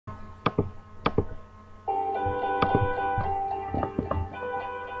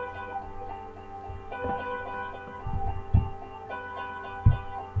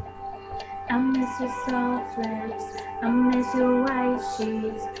soft lips. I miss your white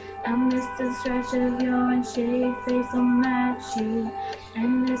sheets. I miss the stretch of your unshaved face on my cheek.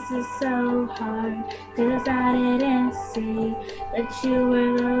 And this is so hard, 'cause I didn't see that you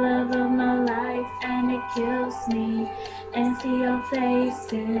were the love of my life, and it kills me. And see your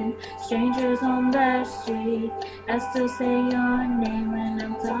face in strangers on the street. I still say your name when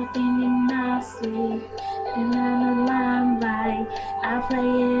I'm talking in my sleep. And in the limelight, I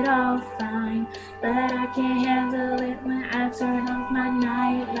play it all fine, but I can't handle it when I turn off my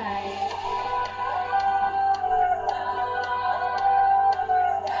nightlight.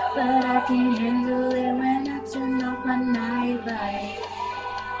 But I can't handle it when I turn off my nightlight.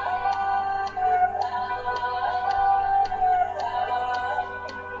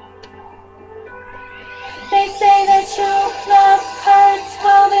 They say that your love hurts,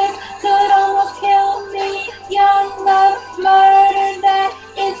 well this could almost kill me. Young love, murder, that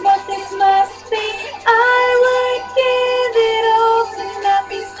is what this must be. I would give it all to not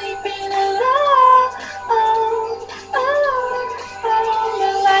be sleeping alone.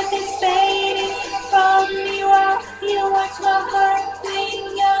 The life is fading from me while you watch my heart bleed.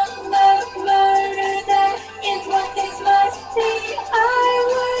 Young love, murder, that is what this must be. I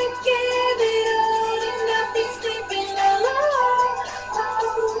would give it all to not be sleeping alone.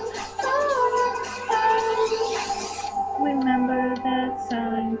 Remember that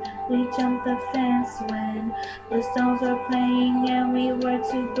time we jumped the fence when the stones were playing and we were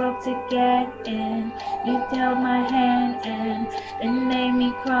too broke to get in. You held my hand and it made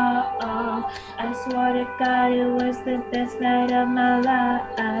me crawl. I swear to God it was the best night of my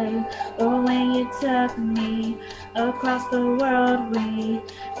life. Or when you took me across the world, we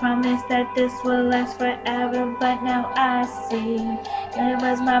promised that this would last forever, but now I see it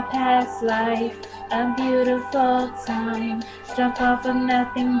was my past life. A beautiful time, struck off of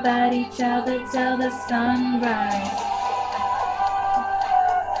nothing but each other till the sunrise.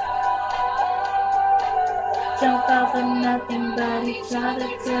 Jump off of nothing but each other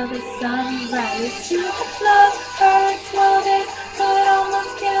till the sunrise. True love hurts, well this could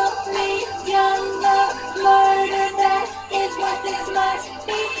almost kill me. Young love, murder, that is what this must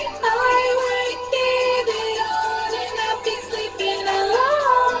be. I would give it all and not be sleeping alone.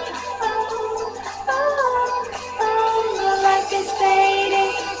 The life is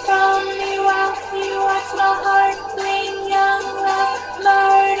fading from me while you watch my heart bleed. Young love,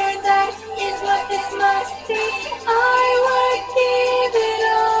 murder, that is what this must be. I would give it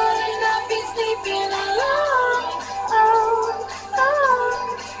all and not be sleeping alone.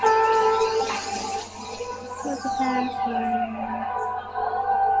 Was a past life.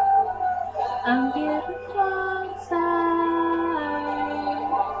 I'm beautiful.